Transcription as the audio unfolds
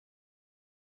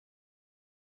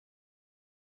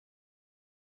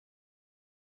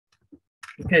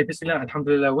Okay, Bismillah,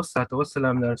 Alhamdulillah, wassalatu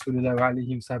wassalam ala Rasulillah wa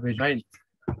alihi wa sahbihi ajma'in.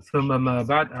 Thumma ma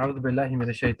ba'd, a'udhu billahi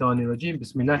minash shaitani rajim,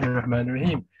 Bismillahir Rahmanir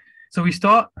Rahim. So we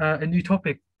start a new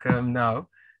topic now,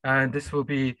 and this will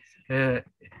be,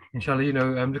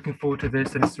 inshallah, I'm looking forward to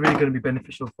this, and it's really going to be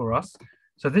beneficial for us.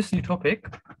 So this new topic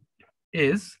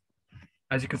is,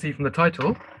 as you can see from the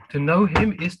title, to know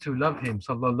him is to love him,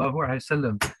 sallallahu alaihi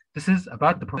wasallam. This is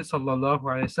about the Prophet sallallahu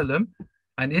alaihi wasallam,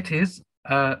 and it is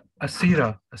a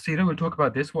seerah. A seerah, we'll talk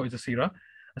about this. What is a seerah?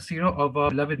 A seerah of our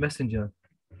beloved messenger,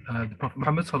 the Prophet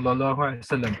Muhammad sallallahu alaihi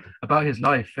wasallam, about his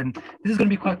life. And this is going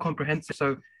to be quite comprehensive.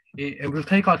 So we'll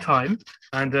take our time,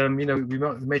 and we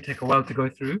may take a while to go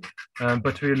through,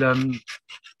 but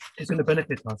it's going to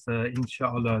benefit us,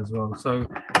 inshallah, as well. So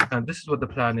this is what the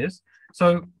plan is.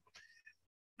 So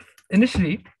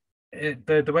initially,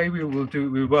 the way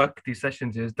we'll work these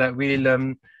sessions is that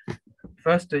we'll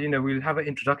first we'll have an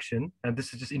introduction, and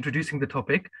this is just introducing the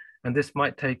topic, and this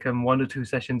might take 1 or 2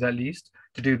 sessions at least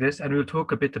to do this, and we'll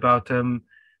talk a bit about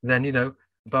then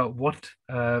about what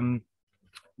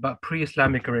about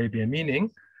pre-Islamic Arabia, meaning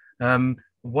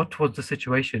what was the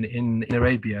situation in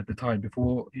Arabia at the time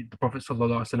before the Prophet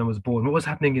ﷺ was born? What was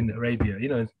happening in Arabia,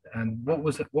 and what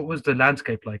was the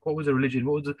landscape like? What was the religion?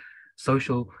 What was the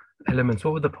social elements?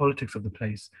 What were the politics of the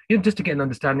place? Just to get an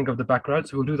understanding of the background.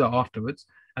 So we'll do that afterwards,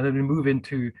 and then we move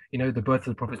into the birth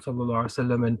of the Prophet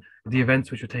ﷺ and the events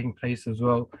which were taking place as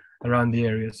well around the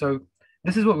area. So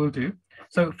this is what we'll do.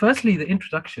 So firstly, the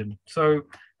introduction. So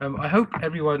I hope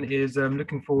everyone is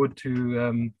looking forward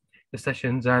to the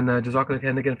sessions, and Jazakallah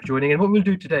khairan again for joining. And what we'll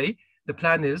do today, the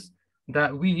plan is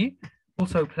that we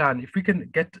also plan, if we can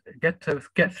get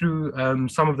through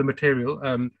some of the material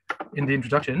in the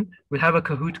introduction, we'll have a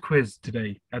Kahoot quiz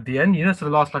today at the end. So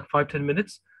the last like 5-10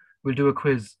 minutes, we'll do a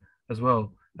quiz as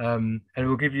well, and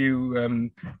we'll give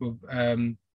you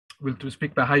we'll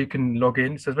speak about how you can log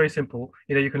in. So it's very simple.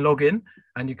 You can log in,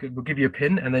 and we'll give you a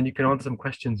pin, and then you can answer some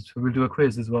questions. So we'll do a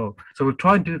quiz as well. So we'll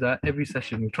try and do that every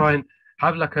session. We'll try and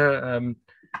have like the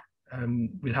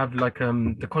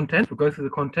content. We'll go through the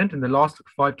content in the last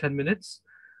 5-10 minutes.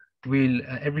 We'll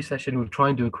every session we'll try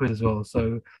and do a quiz as well.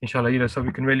 So inshallah, so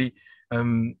we can really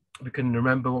we can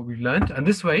remember what we've learned, and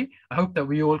this way I hope that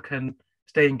we all can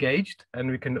stay engaged, and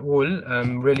we can all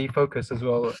really focus as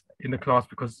well in the class,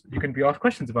 because you can be asked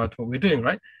questions about what we're doing,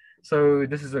 right? So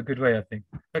this is a good way, I think.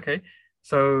 Okay,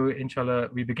 so inshallah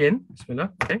we begin.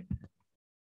 Bismillah. Okay,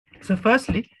 so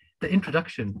firstly, the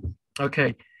introduction.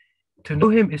 Okay, to know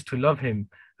him is to love him,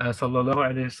 sallallahu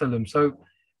alaihi wasallam. So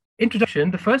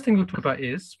introduction, the first thing we'll talk about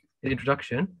is the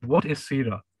introduction. What is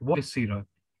Seerah? What is Seerah?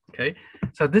 Okay,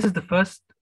 so this is the first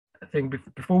thing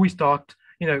before we start.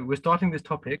 We're starting this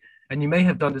topic, and you may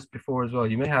have done this before as well.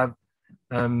 You may have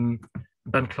done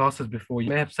classes before. You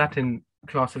may have sat in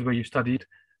classes where you studied,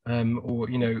 or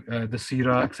the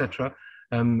Seerah, etc.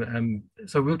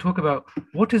 So we'll talk about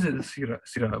what is it, the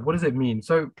Seerah? What does it mean?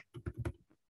 So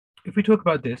if we talk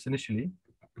about this initially,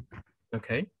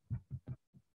 okay.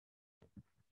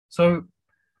 So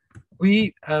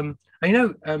we,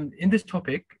 in this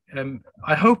topic,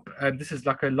 I hope this is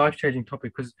like a life-changing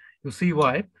topic, because you'll see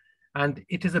why. And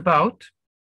it is about,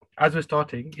 as we're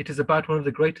starting, it is about one of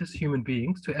the greatest human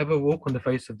beings to ever walk on the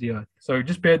face of the earth. So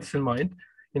just bear this in mind,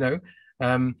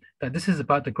 that this is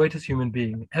about the greatest human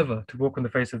being ever to walk on the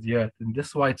face of the earth. And this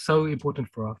is why it's so important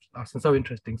for us and so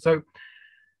interesting. So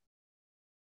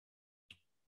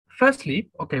firstly,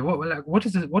 okay, what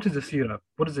is a seerah?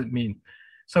 What does it mean?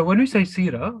 So when we say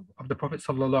seerah of the Prophet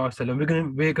sallallahu alaihi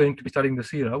wasallam, we're going to be studying the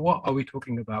seerah. What are we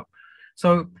talking about?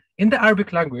 So in the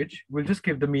Arabic language, we'll just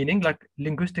give the meaning, like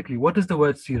linguistically. What does the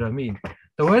word seerah mean?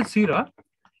 The word seerah,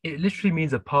 it literally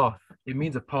means a path. It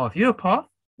means a path. A path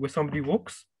where somebody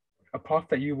walks, a path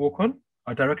that you walk on,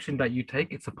 a direction that you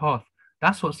take. It's a path.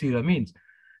 That's what seerah means.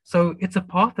 So it's a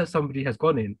path that somebody has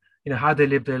gone in. How they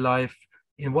live their life,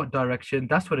 in what direction.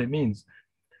 That's what it means.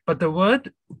 But the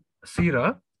word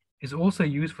seerah is also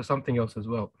used for something else as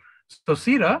well. So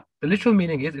seerah, the literal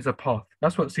meaning is a path.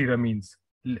 That's what seerah means.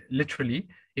 Literally,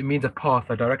 it means a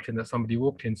path, a direction that somebody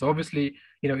walked in. So obviously,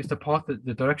 it's the path,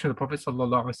 the direction of the Prophet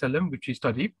sallallahu alaihi wasallam, which we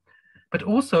study. But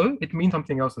also, it means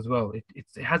something else as well. It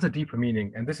has a deeper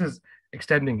meaning, and this is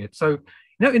extending it. So,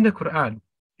 in the Quran,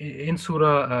 in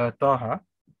Surah Taha,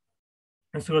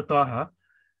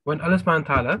 when Allah subhanahu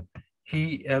wa ta'ala,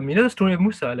 he, the story of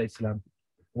Musa alayhi salam,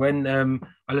 when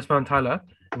Allah subhanahu wa ta'ala,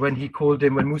 when he called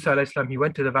him, when Musa alayhi salam, he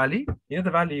went to the valley, the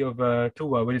valley of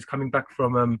Tuwa, when he's coming back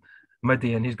from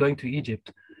Madian, he's going to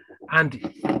Egypt.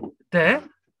 And there,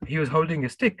 he was holding a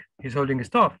stick, he's holding a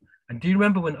staff. And do you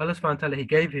remember when Allah subhanahu wa ta'ala, he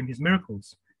gave him his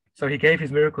miracles? So he gave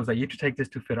his miracles that you have to take this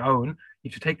to Fir'aun, you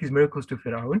have to take these miracles to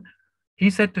Fir'aun. he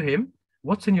said to him,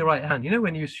 what's in your right hand? You know,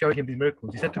 when he was showing him these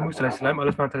miracles, he said to Musa, Allah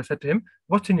subhanahu wa ta'ala said to him,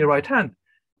 what's in your right hand?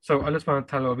 So Allah subhanahu wa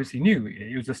ta'ala obviously knew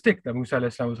it was a stick that Musa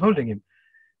was holding him.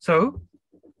 So,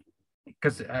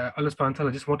 because Allah subhanahu wa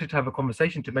ta'ala just wanted to have a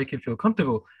conversation to make him feel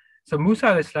comfortable. So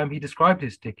Musa he described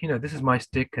his stick, you know, this is my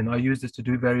stick and I use this to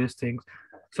do various things.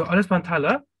 So Allah subhanahu wa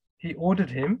ta'ala, he ordered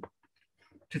him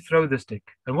to throw the stick.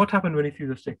 And what happened when he threw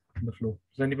the stick on the floor?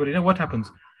 Does anybody know what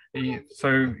happens?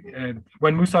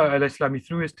 When Musa he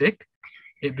threw his stick,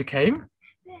 it became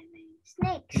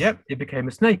snakes. Yep, it became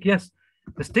a snake. Yes,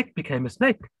 the stick became a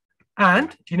snake.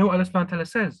 And do you know what Allah subhanahu wa ta'ala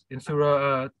says in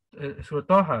Surah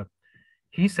Taha?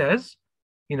 He says,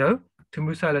 you know, to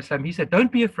Musa he said,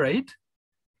 don't be afraid.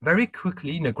 Very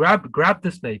quickly, you know, grab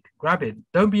the snake, grab it.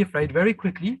 Don't be afraid. Very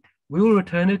quickly, we will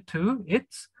return it to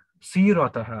its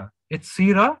Seerah. It's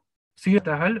Seerah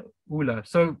al-Ula.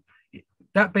 So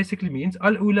that basically means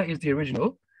al-Ula is the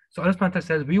original. So Allah subhanahu wa ta'ala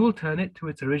says, we will turn it to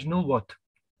its original what?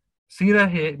 Seerah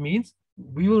here means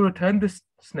we will return this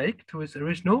snake to its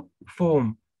original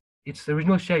form, its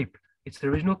original shape, its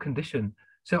original condition.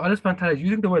 So Allah subhanahu wa ta'ala is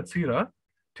using the word Seerah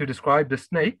to describe the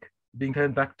snake being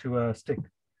turned back to a stick.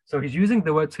 So he's using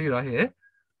the word Seerah here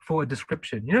for a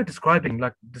description, you know, describing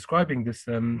this,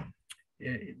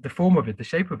 the form of it, the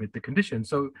shape of it, the condition.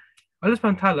 So Allah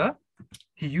subhanahu wa ta'ala,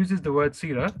 he uses the word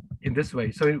Seerah in this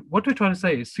way. So what we're trying to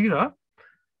say is Seerah,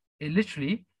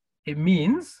 it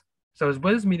means, so as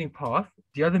well as meaning path,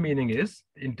 the other meaning is,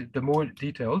 in the more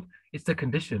detailed, it's the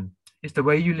condition. It's the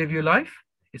way you live your life.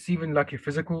 It's even like your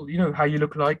physical, you know, how you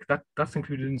look like, that's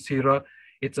included in Seerah.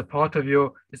 It's a part of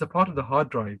the hard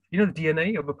drive. You know, the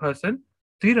DNA of a person.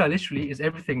 Seerah literally is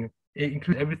everything. It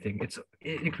includes everything.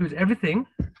 It includes everything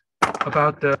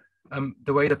about the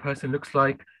way the person looks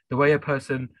like, the way a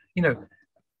person, you know,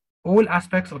 all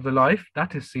aspects of the life,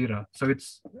 that is Seerah. So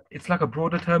it's like a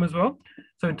broader term as well.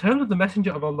 So in terms of the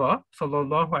Messenger of Allah,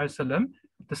 sallallahu alaihi wasallam,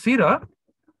 the Seerah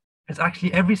is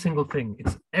actually every single thing.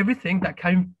 It's everything that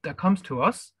comes to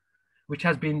us, which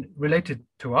has been related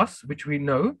to us, which we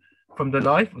know from the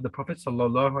life of the Prophet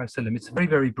sallallahu alaihi wasallam. It's very,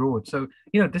 very broad. So,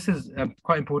 you know, this is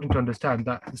quite important to understand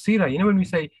that the Seerah, you know, when we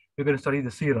say we're going to study the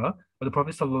Seerah of the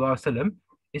Prophet sallallahu alaihi wasallam,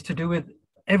 is to do with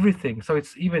everything. So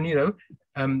it's even, you know,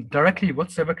 directly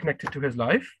whatsoever connected to his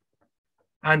life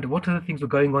and what other things were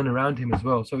going on around him as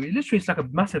well. So it literally it's like a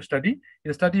massive study.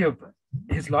 It's a study of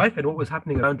his life and what was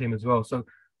happening around him as well. So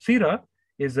Seerah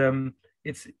is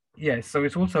so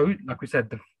it's also, like we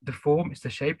said, the form, it's the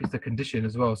shape, it's the condition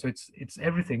as well. So it's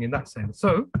everything in that sense.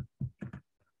 So,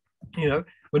 you know,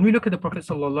 when we look at the Prophet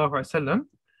sallallahu alaihi wasallam,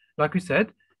 like we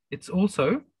said, it's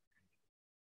also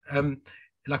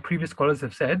like previous scholars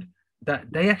have said,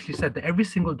 that they actually said that every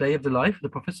single day of the life of the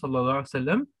Prophet sallallahu alaihi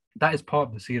wasallam, that is part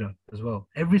of the Seerah as well.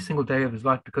 Every single day of his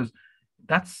life, because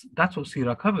that's what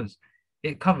Seerah covers.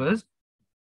 It covers,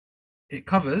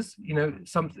 you know,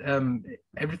 some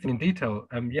everything in detail.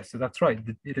 Yes, so that's right.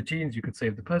 The genes, you could say,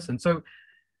 of the person. So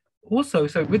also,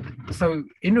 so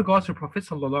in regards to Prophet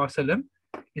sallallahu alaihi wasallam,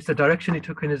 it's the direction he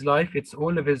took in his life. It's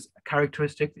all of his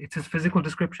characteristics. It's his physical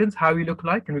descriptions, how he looked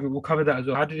like, and we'll cover that as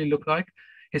well. How did he look like?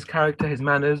 His character, his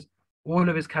manners, all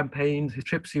of his campaigns, his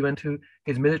trips he went to,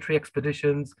 his military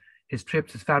expeditions, his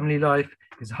trips, his family life,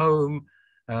 his home,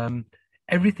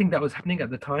 everything that was happening at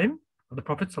the time of the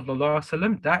Prophet sallallahu alaihi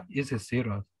wasallam, that is his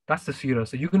Seerah. That's the Seerah.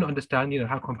 So you're going to understand, you know,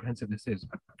 how comprehensive this is.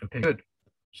 Okay, good.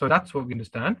 So that's what we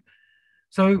understand.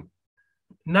 So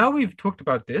now we've talked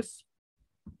about this.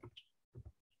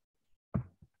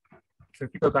 So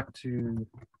if you go back to,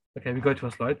 okay, we go to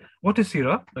a slide. What is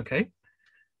Seerah? Okay.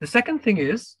 The second thing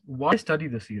is, why study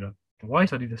the Seerah? Why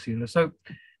study the Seerah? So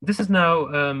this is now,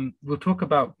 we'll talk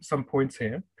about some points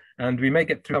here, and we may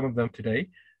get through some of them today,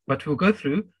 but we'll go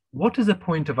through what is the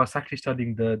point of us actually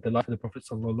studying the life of the Prophet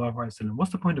sallallahu alaihi wasallam.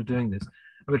 What's the point of doing this?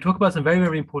 And we'll talk about some very,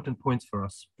 very important points for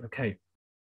us. Okay.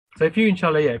 So if you,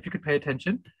 inshallah, if you could pay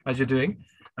attention as you're doing,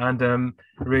 and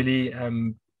really,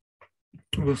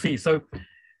 we'll see. So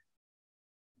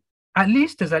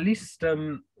there's at least,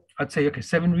 I'd say, okay,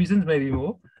 7 reasons, maybe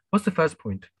more. What's the first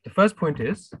point? The first point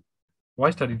is, why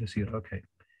study the Seerah? Okay.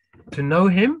 To know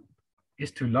him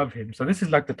is to love him. So this is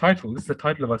like the title. This is the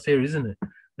title of our series, isn't it?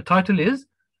 The title is,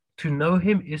 to know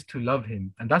him is to love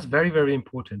him. And that's very, very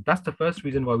important. That's the first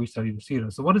reason why we study the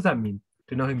Seerah. So what does that mean?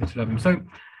 To know him is to love him. So,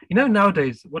 you know,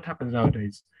 nowadays, what happens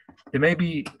nowadays? There may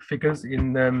be figures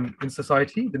in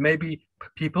society. There may be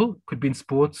people, could be in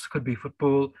sports, could be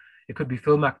football, it could be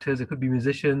film actors, it could be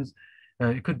musicians,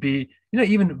 it could be, you know,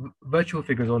 even virtual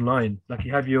figures online. Like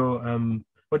you have your,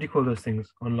 what do you call those things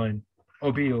online?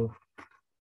 OB or,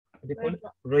 what do you call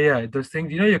it? Yeah, those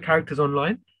things, you know, your characters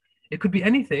online. It could be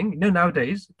anything. You know,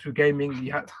 nowadays, through gaming,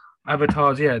 you have,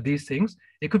 avatars, yeah, these things.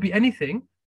 It could be anything.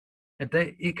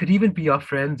 It could even be our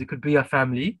friends, it could be our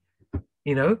family,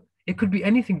 you know, it could be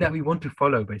anything that we want to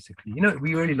follow, basically. You know,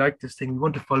 we really like this thing, we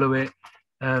want to follow it.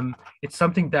 It's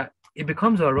something that it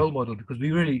becomes our role model because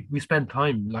we spend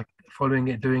time like following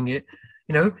it, doing it.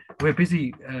 You know, we're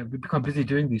busy, we become busy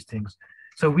doing these things.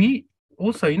 So we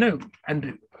also, you know,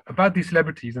 and about these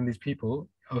celebrities and these people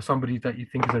or somebody that you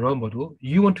think is a role model,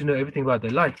 you want to know everything about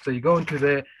their life. So you go into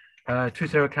their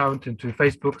Twitter account, into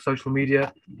Facebook, social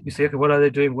media. You say, okay, what are they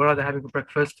doing? What are they having for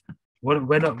breakfast?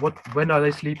 When are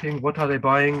they sleeping? What are they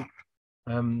buying?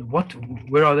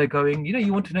 Where are they going? You know,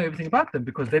 you want to know everything about them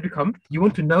because you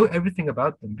want to know everything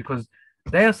about them because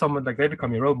they are someone like they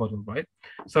become your role model, right?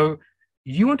 So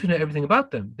you want to know everything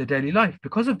about them, their daily life.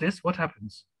 Because of this, what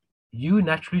happens? You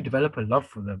naturally develop a love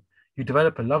for them. You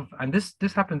develop a love, and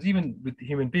this happens even with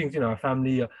human beings. You know, our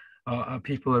family, our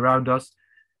people around us.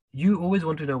 You always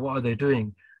want to know what are they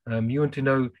doing. You want to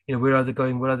know, you know, where are they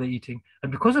going, what are they eating,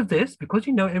 and because of this, because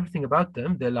you know everything about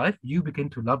them, their life, you begin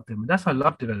to love them, and that's how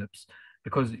love develops.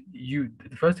 Because the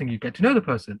first thing you get to know the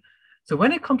person. So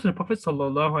when it comes to the Prophet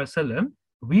sallallahu alaihi wasallam,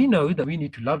 we know that we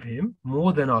need to love him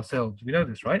more than ourselves. We know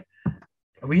this, right?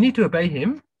 We need to obey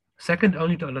him, second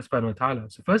only to Allah subhanahu wa ta'ala.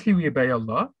 So firstly, we obey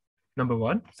Allah, number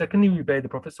one. Secondly, we obey the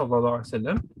Prophet sallallahu alaihi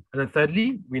wasallam, and then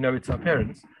thirdly, we know it's our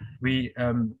parents. We,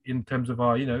 in terms of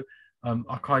our, you know,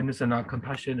 our kindness and our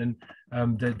compassion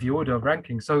and the order of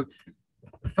ranking. So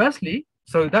firstly,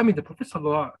 so that means the Prophet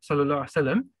sallallahu alaihi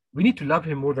wasallam, we need to love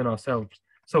him more than ourselves.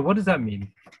 So what does that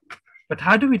mean? But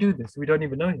how do we do this? We don't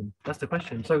even know him. That's the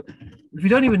question. So if we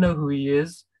don't even know who he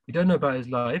is, we don't know about his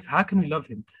life, how can we love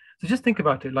him? So just think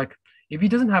about it. Like, if he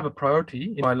doesn't have a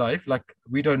priority in my life, like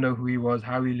we don't know who he was,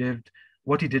 how he lived,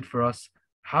 what he did for us,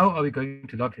 how are we going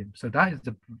to love him? So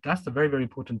that's the very, very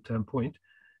important point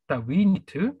that we need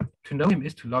to know him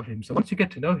is to love him. So once you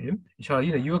get to know him, inshallah,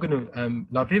 you know, you're going to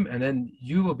love him, and then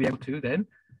you will be able to then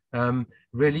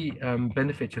really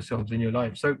benefit yourselves in your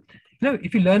life. So, you know,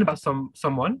 if you learn about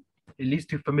someone, it leads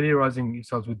to familiarizing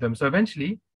yourselves with them. So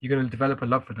eventually you're going to develop a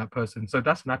love for that person. So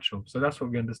that's natural. So that's what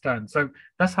we understand. So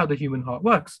that's how the human heart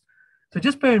works. So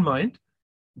just bear in mind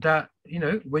that, you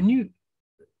know, when you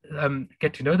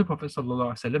get to know the Prophet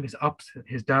sallallahu alaihi wasallam, his ups,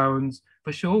 his downs,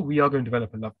 for sure, we are going to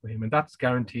develop a love for him, and that's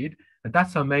guaranteed. And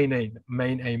that's our main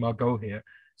aim, our goal here.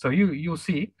 So you'll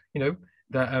see, you know,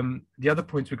 that the other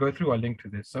points we go through are linked to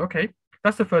this. So okay,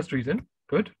 that's the first reason.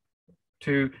 Good.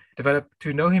 To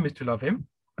know him is to love him.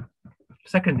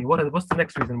 Secondly, what's the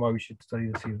next reason why we should study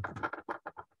the Seerah?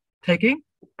 Taking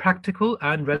practical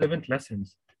and relevant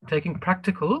lessons. Taking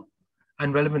practical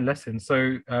and relevant lessons.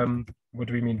 So what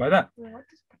do we mean by that?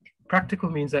 Practical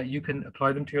means that you can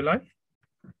apply them to your life.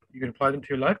 You can apply them to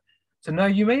your life. So now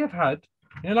you may have had,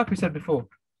 you know, like we said before,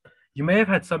 you may have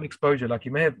had some exposure, like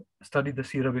you may have studied the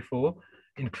Seerah before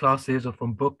in classes or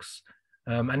from books.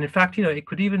 And in fact, you know, it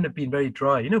could even have been very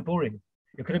dry, you know, boring.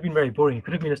 It could have been very boring. It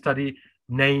could have been a study,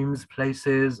 names,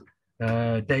 places,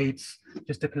 dates,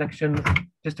 just a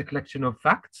collection of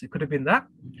facts. It could have been that.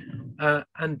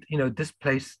 And you know, this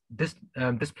place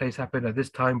happened at this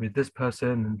time with this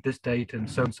person and this date and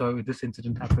so this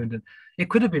incident happened, and it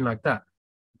could have been like that.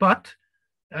 But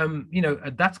you know,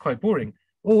 that's quite boring.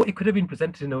 Or it could have been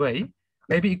presented in a way,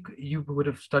 maybe you would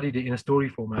have studied it in a story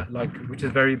format, like, which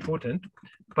is very important.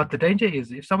 But the danger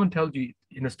is if someone tells you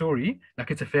in a story, like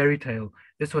it's a fairy tale,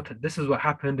 this is what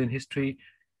happened in history,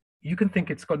 you can think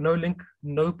it's got no link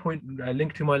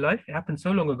to my life. It happened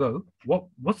so long ago.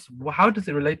 How does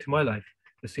it relate to my life,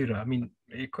 the Seerah? I mean,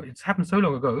 it's happened so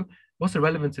long ago. What's the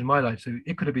relevance in my life? So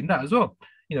it could have been that as well,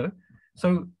 you know.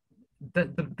 So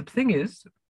the thing is,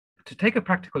 to take a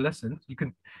practical lesson, you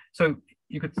could,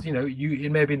 you know,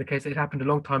 it may have been the case that it happened a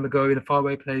long time ago in a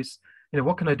faraway place. You know,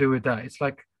 what can I do with that? It's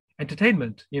like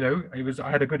entertainment. You know,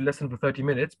 I had a good lesson for 30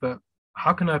 minutes, but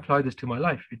how can I apply this to my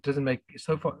life? It doesn't make it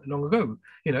so far long ago,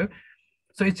 you know.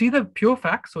 So it's either pure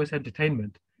facts or it's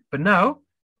entertainment. But now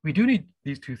we do need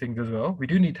these two things as well. We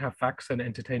do need to have facts and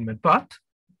entertainment, but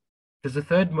there's a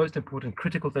third most important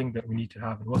critical thing that we need to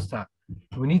have. And what's that?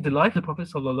 We need the life of the Prophet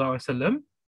sallallahu alaihi wasallam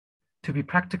to be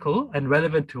practical and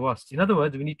relevant to us. In other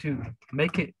words, we need to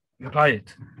apply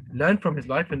it, learn from his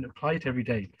life and apply it every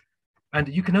day. And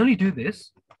you can only do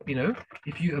this, you know,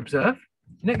 if you observe,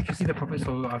 you know, if you see the Prophet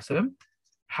sallallahu alaihi wasallam,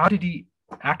 how did he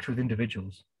act with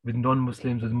individuals, with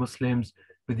non-Muslims, with Muslims,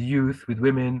 with youth, with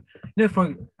women? You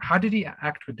know, how did he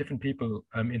act with different people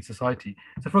in society?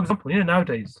 So, for example, you know,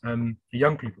 nowadays,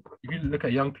 young people. If you look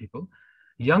at young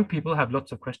people have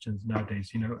lots of questions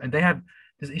nowadays, you know, and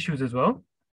there's issues as well.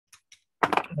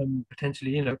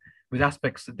 Potentially, you know, with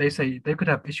aspects that they say they could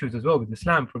have issues as well with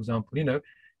Islam, for example. You know,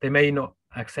 they may not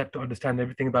accept or understand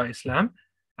everything about Islam.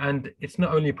 And it's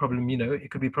not only a problem, it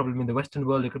could be a problem in the Western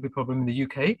world, it could be a problem in the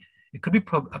UK, it could be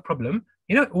a problem,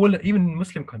 even in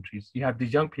Muslim countries. You have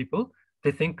these young people,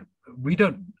 they think we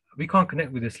can't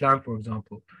connect with Islam, for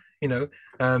example.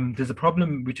 There's a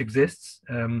problem which exists.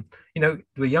 The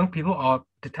young people are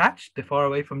detached, they're far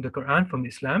away from the Quran, from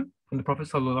Islam, from the Prophet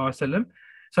Sallallahu Alaihi Wasallam.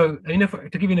 So,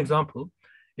 to give you an example,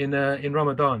 in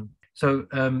Ramadan. So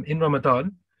in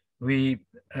Ramadan, we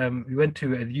went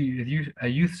to a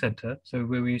youth center, so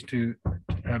where we used to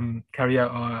carry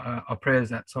out our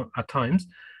prayers at times,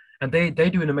 and they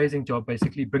do an amazing job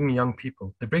basically bringing young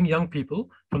people. They bring young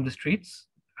people from the streets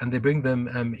and they bring them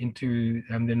into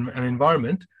an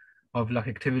environment of like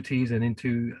activities and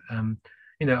into a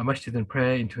masjid and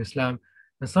prayer, into Islam.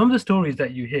 And some of the stories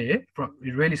that you hear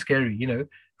is really scary,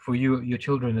 for your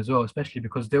children as well, especially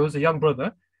because there was a young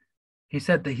brother. He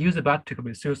said that he was about to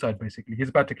commit suicide, basically. He was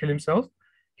about to kill himself.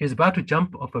 He was about to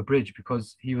jump off a bridge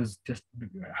because he was just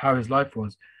how his life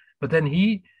was. But then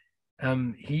he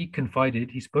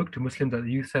confided, he spoke to Muslims at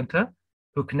the youth center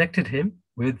who connected him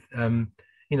with,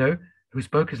 who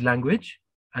spoke his language.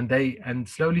 And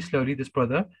slowly, this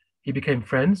brother, he became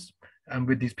friends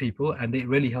with these people, and they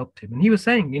really helped him. And he was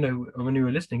saying, when we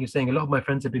were listening, he was saying, a lot of my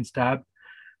friends have been stabbed,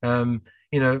 because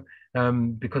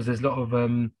there's a lot of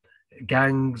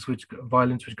gangs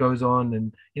violence which goes on,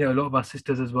 and a lot of our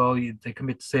sisters as well, they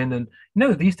commit sin, and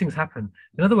these things happen.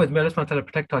 In other words, may Allah subhanahu wa ta'ala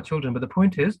protect our children. But the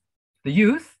point is, the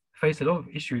youth face a lot of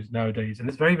issues nowadays, and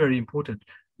it's very, very important.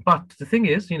 But the thing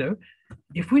is,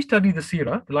 if we study the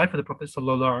Seerah, the life of the Prophet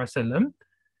sallallahu alaihi wasallam,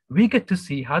 we get to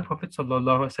see how the Prophet sallallahu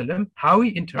alaihi wasallam, how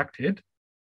he interacted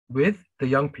with the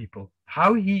young people,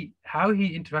 how he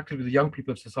interacted with the young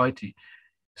people of society.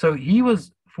 So he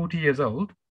was 40 years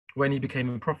old when he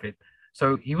became a prophet.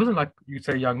 So he wasn't like you'd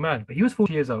say a young man, but he was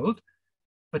 40 years old,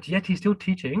 but yet he's still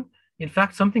teaching. In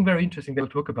fact, something very interesting that we'll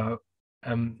talk about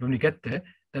when we get there,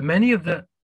 that many of the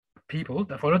people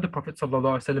that followed the Prophet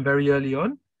ﷺ very early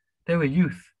on, they were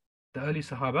youth. The early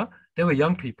Sahaba, they were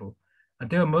young people, and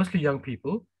they were mostly young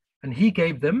people, and he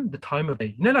gave them the time of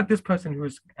day. Like this person who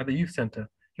was at the youth center,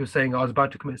 he was saying, I was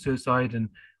about to commit suicide and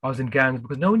I was in gangs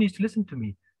because no one used to listen to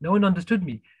me. No one understood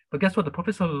me. But guess what? The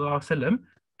Prophet ﷺ,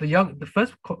 the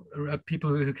first people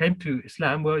who came to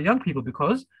Islam were young people,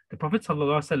 because the Prophet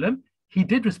ﷺ, he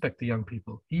did respect the young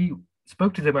people. He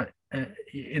spoke to them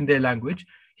in their language.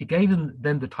 He gave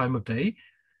them the time of day,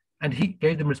 and he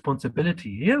gave them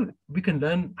responsibility. We can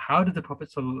learn how did the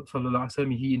Prophet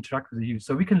ﷺ, he interact with the youth.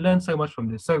 So we can learn so much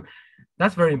from this. So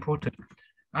that's very important.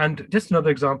 And just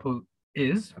another example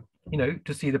is,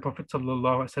 to see the Prophet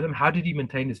ﷺ, how did he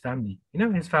maintain his family?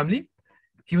 His family,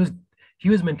 he was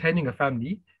maintaining a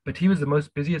family, but he was the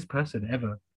most busiest person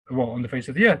ever, on the face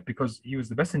of the earth, because he was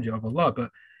the messenger of Allah.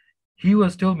 But he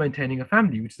was still maintaining a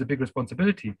family, which is a big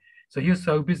responsibility. So he was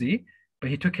so busy, but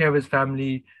he took care of his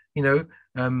family,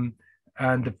 and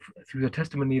through the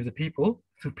testimony of the people,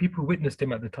 through people who witnessed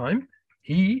him at the time,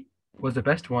 he was the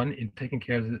best one in taking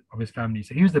care of his family.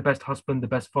 So he was the best husband, the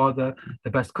best father, the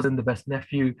best cousin, the best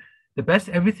nephew, the best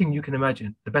everything you can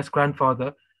imagine, the best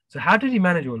grandfather. So how did he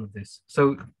manage all of this?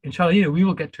 So inshallah, we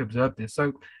will get to observe this.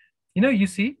 So, you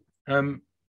see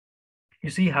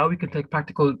how we can take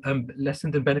practical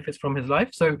lessons and benefits from his life.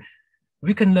 So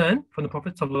we can learn from the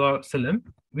Prophet sallallahu alaihi wasallam.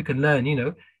 We can learn,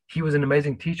 he was an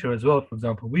amazing teacher as well. For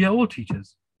example, we are all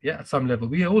teachers. Yeah, at some level,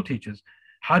 we are all teachers.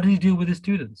 How did he deal with his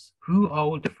students, who are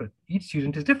all different? Each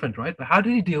student is different, right? But how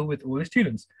did he deal with all his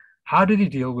students? How did he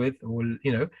deal with all,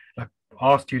 like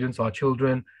our students, our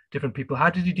children, different people?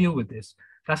 How did he deal with this?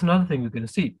 That's another thing we're going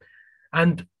to see.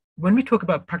 And when we talk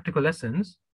about practical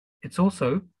lessons, it's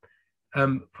also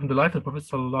from the life of the Prophet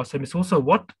ﷺ, it's also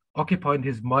what occupied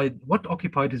his mind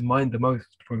the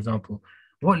most, for example.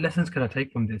 What lessons can I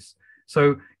take from this?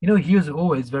 So, he was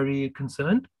always very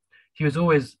concerned. He was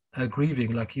always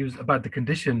grieving, like he was about the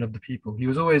condition of the people. He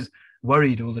was always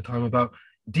worried all the time, about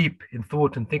deep in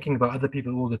thought and thinking about other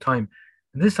people all the time.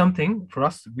 And this is something for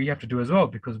us we have to do as well,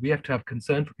 because we have to have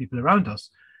concern for people around us,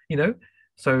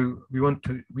 So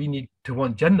we need to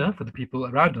want Jannah for the people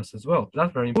around us as well.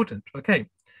 That's very important. Okay.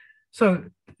 So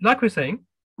like we're saying,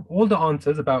 all the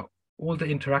answers about all the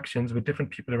interactions with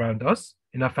different people around us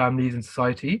in our families and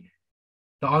society,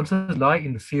 the answers lie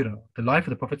in the Seerah, the life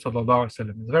of the Prophet sallallahu alaihi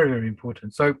wasallam. It's very, very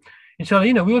important. So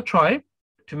inshallah, we will try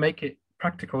to make it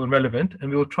practical and relevant, and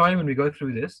we will try when we go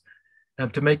through this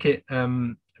to make it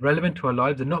relevant to our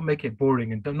lives and not make it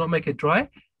boring and not make it dry.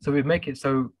 So we make it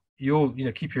so you'll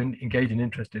keep you engaged and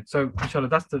interested. So inshallah,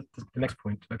 that's the next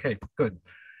point. Okay, good.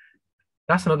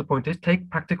 That's another point, is take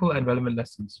practical and relevant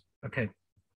lessons. Okay.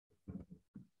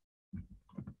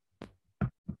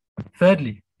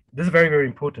 Thirdly, this is very, very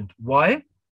important. Why?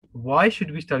 Why should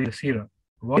we study the Seerah?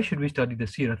 Why should we study the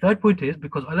Seerah? Third point is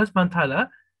because Allah subhanahu wa ta'ala,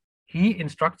 He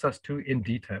instructs us to in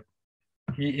detail.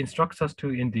 He instructs us to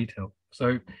in detail.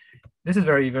 So this is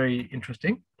very, very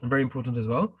interesting and very important as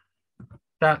well.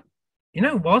 That,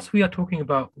 whilst we are talking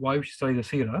about why we should study the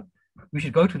Seerah, we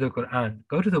should go to the Quran,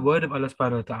 go to the word of Allah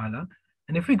subhanahu wa ta'ala.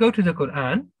 And if we go to the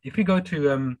Quran, if we go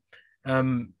to,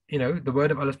 the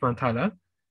word of Allah subhanahu wa ta'ala,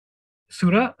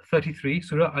 Surah 33,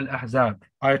 Surah Al-Ahzab,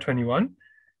 Ayah 21.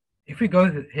 If we go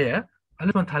here,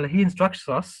 Allah subhanahu wa ta'ala, He instructs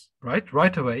us,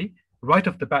 right away, right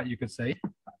off the bat, you could say,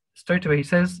 straight away,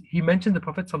 He mentioned the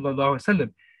Prophet sallallahu alaihi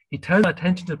wasallam. He turns our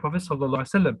attention to the Prophet sallallahu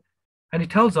alaihi wasallam, and He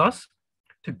tells us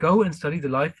to go and study the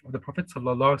life of the Prophet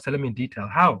sallallahu alaihi wasallam in detail.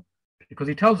 How? Because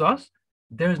He tells us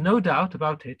there is no doubt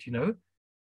about it,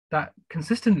 that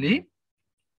consistently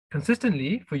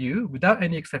for you, without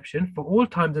any exception, for all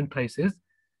times and places,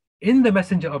 in the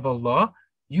Messenger of Allah,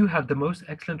 you have the most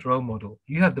excellent role model.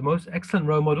 You have the most excellent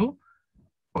role model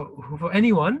for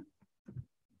anyone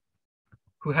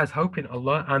who has hope in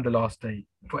Allah and the last day.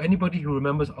 For anybody who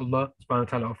remembers Allah subhanahu wa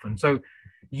ta'ala often. So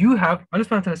you have, Allah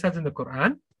subhanahu wa ta'ala says in the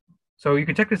Quran, so you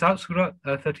can check this out, Surah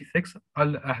 36,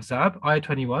 Al-Ahzab, Ayah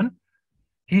 21.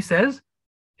 He says,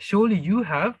 surely you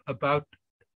have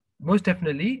most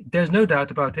definitely, there's no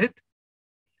doubt about it,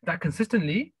 that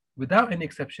consistently, without any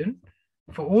exception,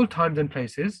 for all times and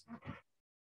places,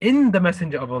 in the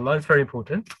Messenger of Allah, it's very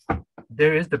important,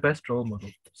 there is the best role model.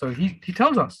 So he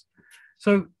tells us.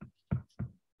 So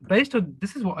based on,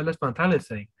 this is what Allah subhanahu wa ta'ala is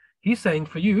saying. He's saying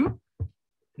for you,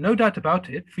 no doubt about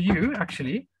it, for you,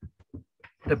 actually,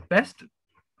 the best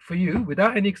for you,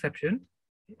 without any exception,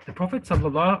 the Prophet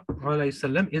sallallahu alaihi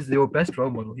wasallam is your best role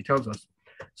model, he tells us.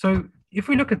 So if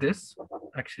we look at this,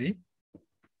 actually,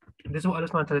 this is what Allah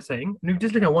subhanahu wa ta'ala is saying. And if we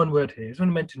just look at one word here, I just want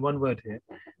to mention one word here,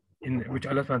 in which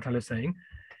Allah subhanahu wa ta'ala is saying.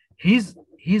 He's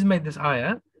made this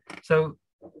ayah. So,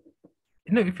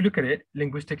 if you look at it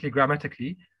linguistically,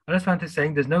 grammatically, Allah subhanahu wa ta'ala is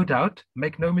saying there's no doubt,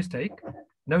 make no mistake,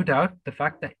 no doubt, the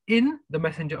fact that in the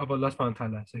Messenger of Allah subhanahu wa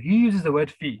ta'ala. So he uses the word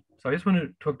fi. So I just want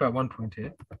to talk about one point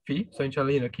here. Fi. So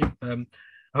inshallah, I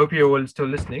hope you're all still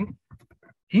listening.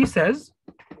 He says,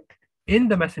 in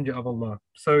the Messenger of Allah.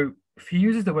 So he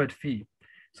uses the word fi.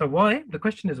 So why? The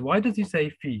question is, why does he say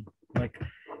fi?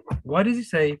 Why does he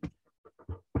say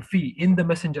fi in the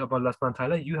Messenger of Allah subhanahu wa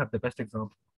ta'ala? You have the best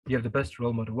example. You have the best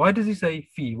role model. Why does he say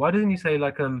fi? Why doesn't he say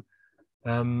the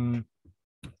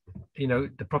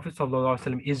Prophet sallallahu alaihi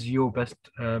wasallam is your best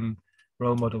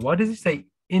role model? Why does he say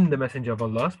in the Messenger of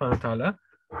Allah subhanahu wa ta'ala?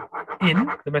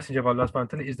 In the Messenger of Allah subhanahu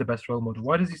wa ta'ala is the best role model.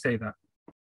 Why does he say that?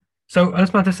 So Allah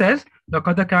subhanahu wa ta'ala says,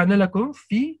 لَقَدْ كَانَ لَكُمْ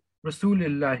فِي رَسُولِ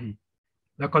اللَّهِ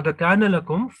لَقَدْ كَانَ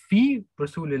لَكُمْ فِي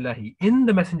رَسُولِ اللَّهِ. In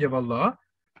the Messenger of Allah,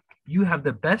 you have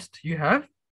the best, you have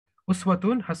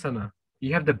uswatun hasana.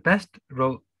 You have the best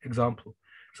role example.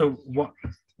 So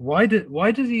why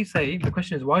does he say, the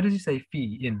question is, why does he say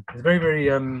fi in? It's very, very,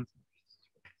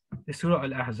 it's Surah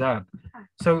Al-Ahzab.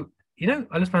 So, Allah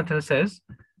subhanahu wa ta'ala says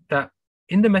that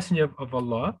in the Messenger of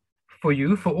Allah, for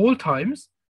you, for all times,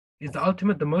 is the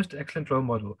ultimate, the most excellent role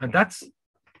model. And that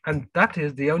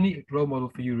is the only role model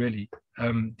for you, really.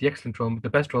 The excellent role, the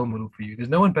best role model for you. There's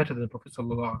no one better than the Prophet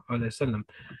sallallahu alaihi wasallam.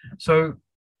 So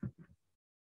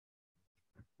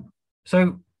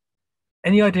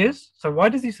any ideas? So why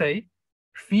does he say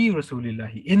fi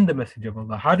Rasulillahi, in the Messenger of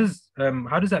Allah? How does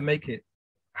that make it?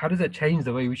 How does that change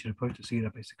the way we should approach the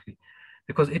Seerah, basically?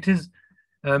 Because it is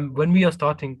when we are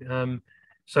starting,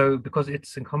 because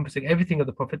it's encompassing everything of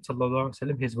the Prophet sallallahu alaihi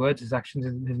wasallam, his words, his actions,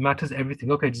 his matters,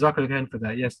 everything. Okay, jazakallah khairan for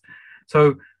that. Yes.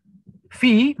 So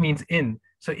fi means in.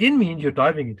 So in means you're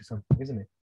diving into something, isn't it?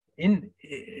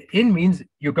 In means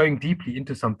you're going deeply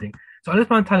into something. So Allah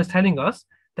subhanahu wa ta'ala is telling us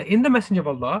that in the Messenger of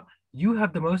Allah, you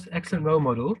have the most excellent role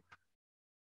model.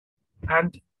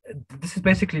 And this is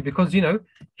basically because,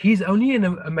 he's only an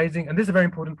amazing, and this is a very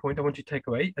important point I want you to take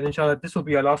away. And inshallah, this will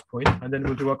be our last point, and then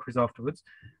we'll do our quiz afterwards.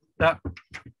 That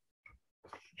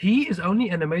he is only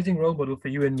an amazing role model for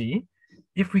you and me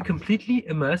if we completely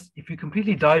immerse, if we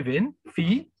completely dive in,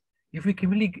 if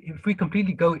we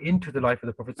completely go into the life of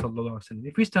the Prophet sallallahu alaihi wasallam.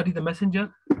 If we study the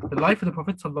Messenger, the life of the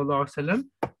Prophet sallallahu alaihi wasallam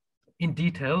in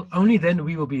detail, only then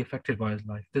we will be affected by his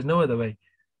life. There's no other way.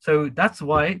 So that's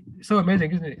why it's so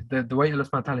amazing, isn't it? The way Allah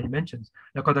subhanahu wa ta'ala mentions,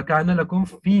 لَقَدْ كَانَ لَكُمْ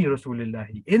فِي رَسُولِ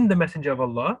اللَّهِ. In the Messenger of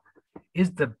Allah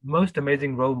is the most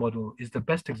amazing role model, is the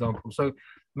best example. So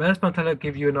may Allah subhanahu wa ta'ala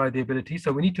give you and I the ability.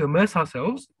 So we need to immerse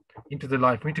ourselves into the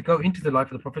life. We need to go into the life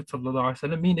of the Prophet sallallahu alaihi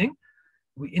wasallam, meaning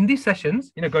in these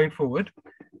sessions, going forward,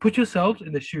 put yourselves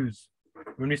in the shoes.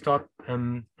 When we start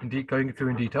going through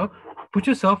in detail, put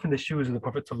yourself in the shoes of the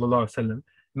Prophet sallallahu alaihi wasallam.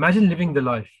 Imagine living the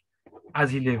life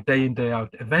as he lived day in, day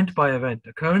out, event by event,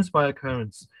 occurrence by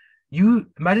occurrence. You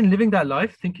imagine living that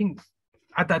life thinking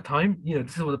at that time,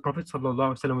 this is what the Prophet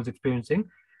ﷺ was experiencing.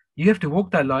 You have to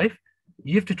walk that life.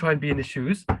 You have to try and be in his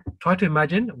shoes. Try to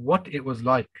imagine what it was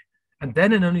like. And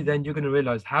then and only then you're going to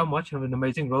realize how much of an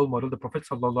amazing role model the Prophet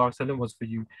ﷺ was for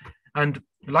you. And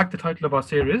like the title of our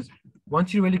series,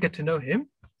 once you really get to know him,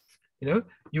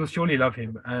 you'll surely love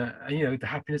him. The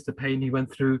happiness, the pain he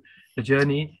went through, the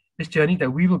journey, this journey that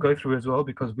we will go through as well,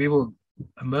 because we will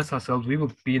immerse ourselves. We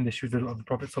will be in the shoes of the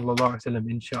Prophet ﷺ,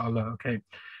 inshallah. Okay.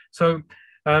 So,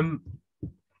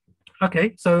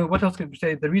 so what else can we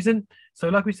say? The reason, so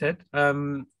like we said,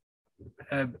 we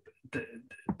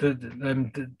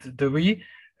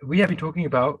have been talking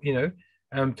about,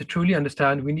 to truly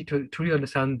understand, we need to truly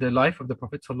understand the life of the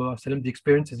Prophet ﷺ, the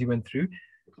experiences he went through,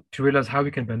 to realize how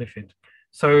we can benefit.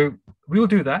 So we will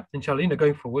do that, inshallah,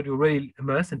 going forward. We'll really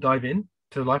immerse and dive in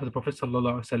to the life of the Prophet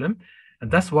ﷺ,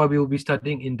 and that's why we will be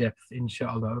studying in depth,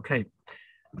 inshallah. Okay.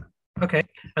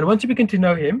 And once you begin to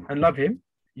know him and love him,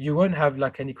 you won't have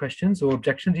like any questions or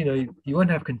objections. You won't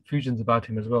have confusions about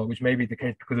him as well, which may be the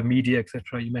case because of media,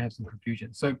 etc. You may have some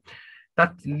confusion. So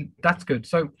that's good.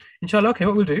 So inshallah, okay,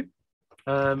 what we'll do,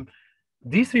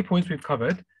 these 3 points we've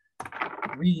covered,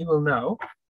 we will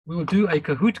do a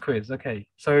Kahoot quiz. Okay,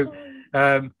 so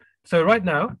right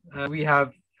now we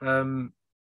have so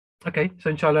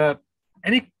inshallah,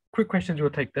 any quick questions, we'll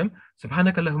take them.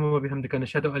 Subhanaka Allahumma wa bihamdika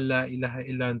nashhadu an la ilaha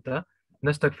illa anta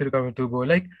nastaghfiruka wa natubu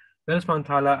ilayk. May Allah subhanahu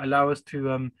wa ta'ala allow us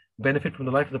to benefit from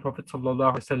the life of the Prophet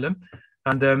sallallahu alaihi wasallam.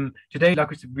 And today,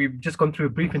 like we've just gone through a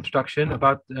brief introduction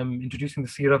about introducing the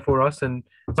Seerah for us and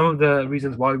some of the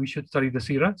reasons why we should study the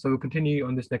Seerah. So we'll continue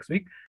on this next week.